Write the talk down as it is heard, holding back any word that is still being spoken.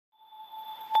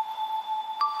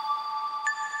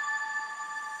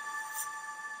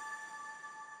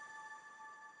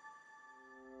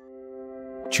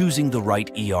Choosing the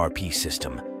right ERP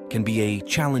system can be a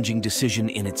challenging decision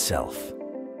in itself.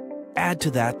 Add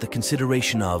to that the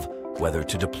consideration of whether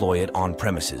to deploy it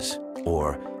on-premises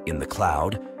or in the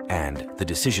cloud, and the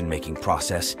decision-making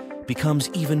process becomes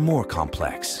even more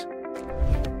complex.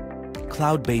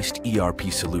 Cloud-based ERP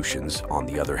solutions, on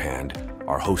the other hand,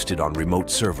 are hosted on remote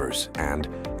servers and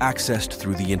accessed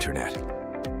through the internet.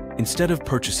 Instead of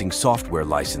purchasing software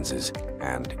licenses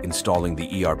and installing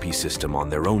the ERP system on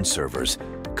their own servers,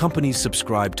 companies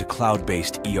subscribe to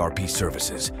cloud-based ERP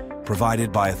services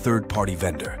provided by a third-party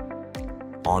vendor.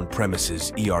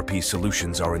 On-premises ERP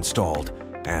solutions are installed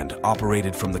and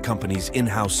operated from the company's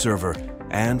in-house server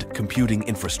and computing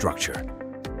infrastructure.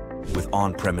 With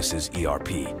on-premises ERP,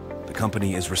 the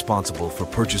company is responsible for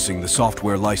purchasing the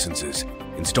software licenses,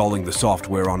 installing the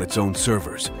software on its own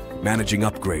servers, managing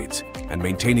upgrades, and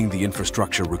maintaining the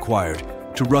infrastructure required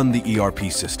to run the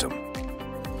ERP system.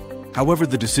 However,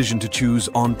 the decision to choose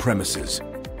on-premises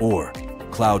or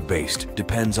cloud-based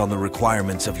depends on the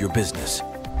requirements of your business.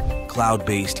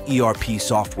 Cloud-based ERP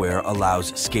software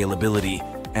allows scalability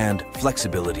and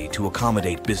flexibility to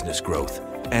accommodate business growth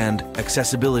and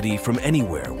accessibility from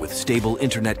anywhere with stable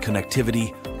internet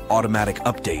connectivity, automatic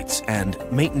updates, and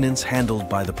maintenance handled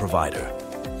by the provider.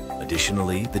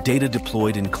 Additionally, the data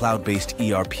deployed in cloud-based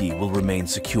ERP will remain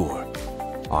secure.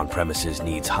 On-premises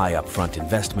needs high upfront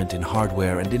investment in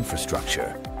hardware and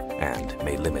infrastructure and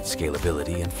may limit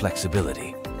scalability and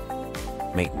flexibility.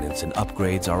 Maintenance and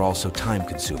upgrades are also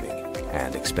time-consuming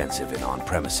and expensive in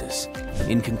on-premises.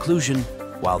 In conclusion,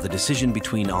 while the decision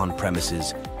between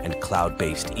on-premises and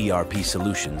cloud-based ERP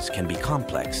solutions can be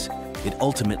complex, it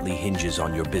ultimately hinges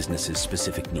on your business's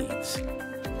specific needs.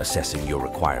 Assessing your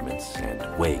requirements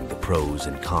and weighing the pros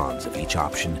and cons of each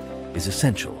option is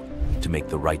essential to make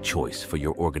the right choice for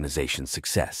your organization's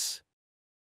success.